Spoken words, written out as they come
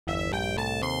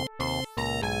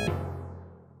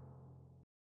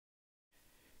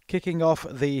Kicking off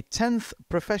the 10th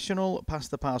professional Pass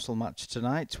the Parcel match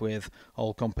tonight with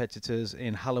all competitors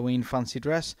in Halloween fancy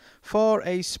dress for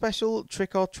a special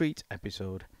trick or treat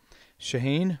episode.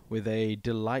 Shaheen with a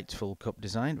delightful cup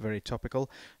design, very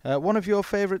topical. One of your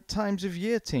favourite times of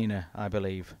year, Tina, I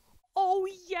believe. Oh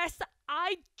yes,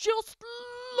 I just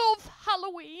love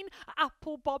Halloween.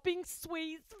 Apple bobbing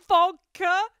sweets,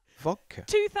 vodka. Vodka?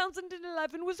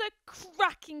 2011 was a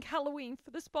cracking Halloween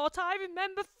for the sport. I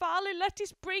remember Farley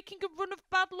Lettuce breaking a run of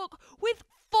bad luck with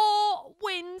 4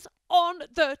 wins on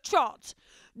the trot.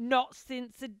 Not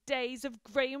since the days of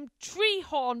Graham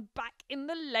Treehorn back in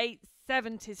the late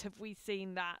 70s have we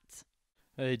seen that.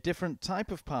 A different type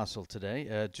of parcel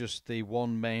today, just the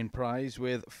one main prize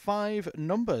with 5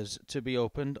 numbers to be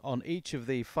opened on each of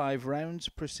the 5 rounds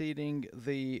preceding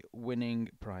the winning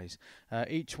prize.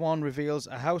 Each one reveals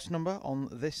a house number on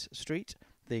this street.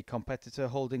 The competitor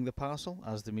holding the parcel,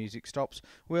 as the music stops,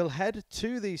 will head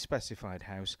to the specified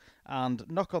house and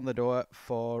knock on the door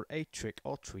for a trick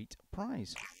or treat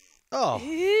prize. Oh!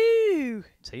 Ew!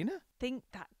 Tina? Think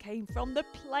that came from the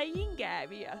playing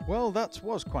area. Well, that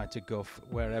was quite a guff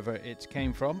wherever it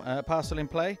came from. Parcel in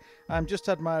play. I'm just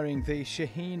admiring the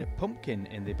Shaheen pumpkin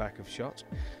in the back of shot.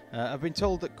 I've been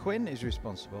told that Quinn is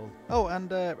responsible. Oh,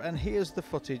 and here's the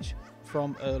footage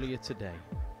from earlier today.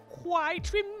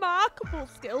 Quite remarkable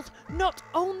skills. Not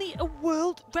only a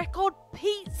world record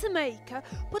pizza maker,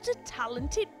 but a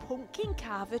talented pumpkin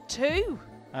carver too.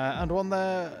 And one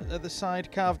there at the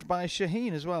side carved by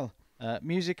Shaheen as well.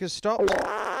 Music has stopped.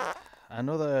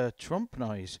 Another Trump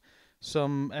noise.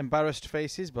 Some embarrassed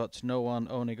faces, but no one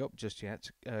owning up just yet.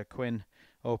 Quinn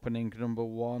opening number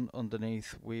 1.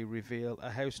 Underneath we reveal a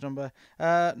house number.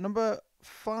 Number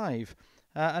 5.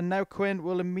 And now Quinn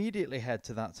will immediately head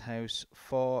to that house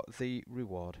for the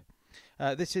reward.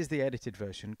 This is the edited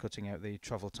version, cutting out the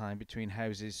travel time between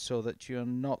houses so that you're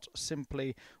not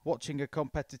simply watching a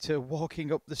competitor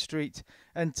walking up the street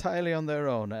entirely on their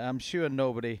own. I'm sure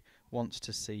nobody wants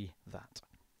to see that.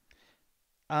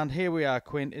 And here we are.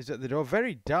 Quinn is at the door.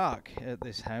 Very dark at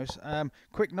this house.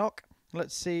 Quick knock.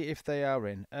 Let's see if they are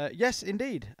in. Yes,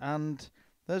 indeed. And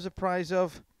there's a prize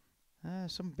of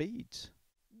some beads.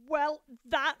 Well,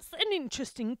 that's an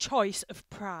interesting choice of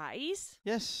prize.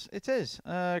 Yes, it is.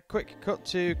 Quick cut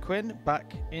to Quinn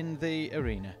back in the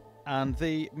arena. And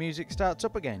the music starts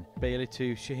up again. Bailey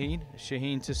to Shaheen.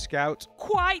 Shaheen to Scout.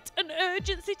 Quite an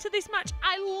urgency to this match.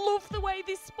 I love the way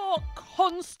this sport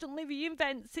constantly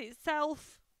reinvents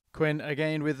itself. Quinn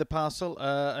again with the parcel.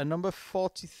 A number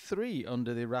 43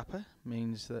 under the wrapper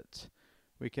means that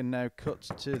we can now cut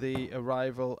to the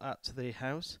arrival at the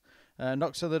house.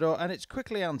 Knocks on the door and it's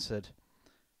quickly answered.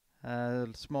 A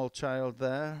small child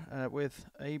there with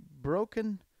a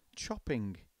broken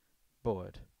chopping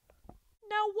board.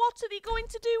 Now what are they going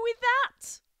to do with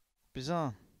that?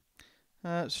 Bizarre.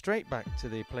 Straight back to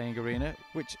the playing arena,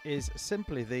 which is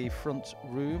simply the front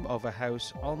room of a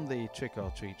house on the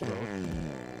trick-or-treat road.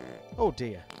 Oh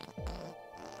dear.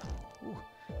 Ooh.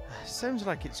 Sounds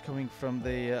like it's coming from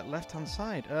the left-hand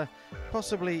side.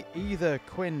 Possibly either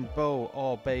Quinn, Bo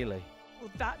or Bailey.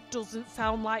 Well, that doesn't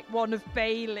sound like one of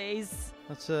Bailey's.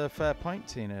 That's a fair point,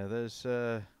 Tina. There's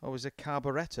always a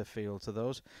carburettor feel to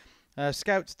those.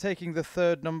 Scout taking the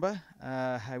 3rd number,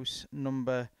 house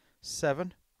number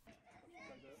 7.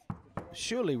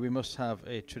 Surely we must have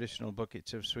a traditional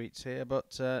bucket of sweets here,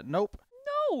 but nope.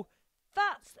 No,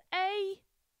 that's a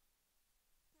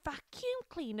vacuum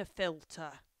cleaner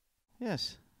filter.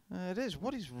 Yes, it is.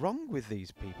 What is wrong with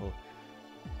these people?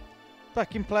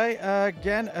 Back in play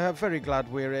again. Very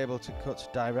glad we're able to cut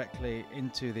directly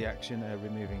into the action,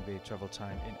 removing the travel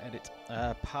time in edit.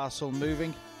 Parcel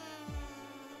moving.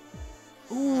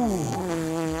 Ooh.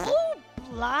 Oh,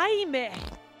 blimey.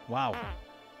 Wow.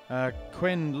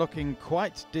 Quinn looking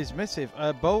quite dismissive.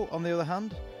 Bo, on the other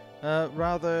hand,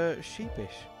 rather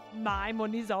sheepish. My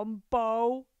money's on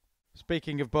Bo.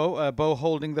 Speaking of Bo, Bo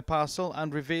holding the parcel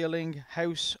and revealing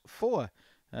house 4,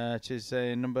 which is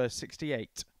number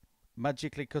 68.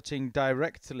 Magically cutting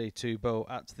directly to Bo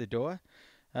at the door.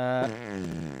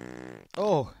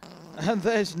 Oh, and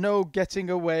there's no getting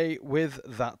away with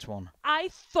that one. I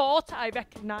thought I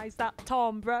recognised that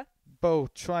timbre. Bo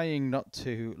trying not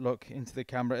to look into the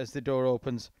camera as the door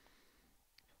opens.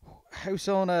 House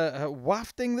owner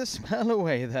wafting the smell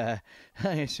away there,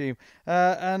 I assume,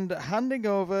 and handing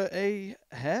over a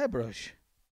hairbrush.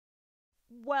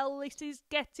 Well, this is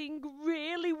getting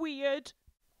really weird.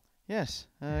 Yes,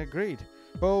 agreed.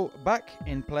 Bo, back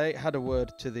in play, had a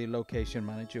word to the location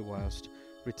manager whilst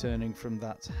returning from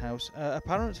that house.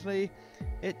 Apparently,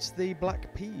 it's the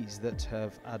black peas that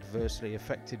have adversely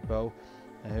affected Bo.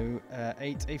 who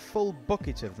ate a full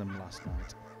bucket of them last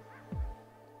night.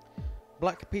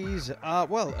 Black peas are,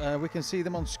 well, we can see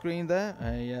them on screen there,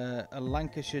 a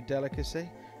Lancashire delicacy,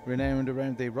 renowned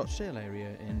around the Rochdale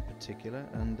area in particular,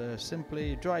 and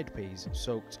simply dried peas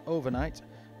soaked overnight,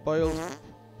 boiled,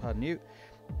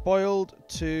 boiled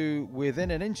to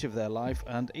within an inch of their life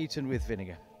and eaten with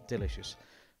vinegar. Delicious.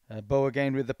 Bo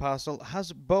again with the parcel.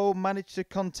 Has Bo managed to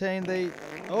contain the...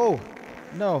 Oh,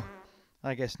 no,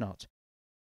 I guess not.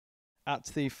 At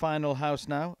the final house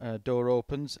now, door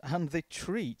opens, and the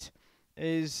treat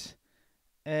is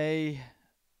a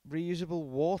reusable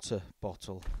water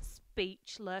bottle.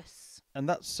 Speechless. And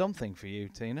that's something for you,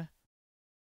 Tina.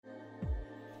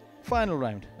 Final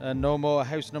round. No more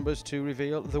house numbers to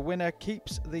reveal. The winner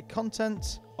keeps the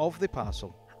contents of the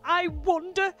parcel. I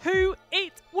wonder who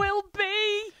it will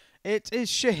be. It is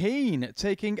Shaheen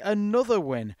taking another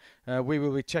win. We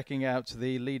will be checking out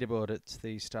the leaderboard at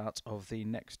the start of the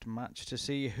next match to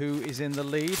see who is in the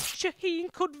lead.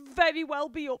 Shaheen could very well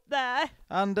be up there.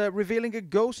 And revealing a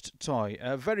ghost toy,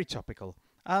 very topical.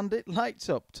 And it lights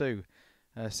up too.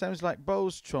 Sounds like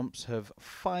Bo's trumps have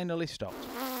finally stopped.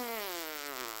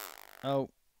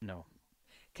 Oh, no.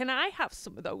 Can I have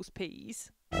some of those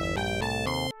peas?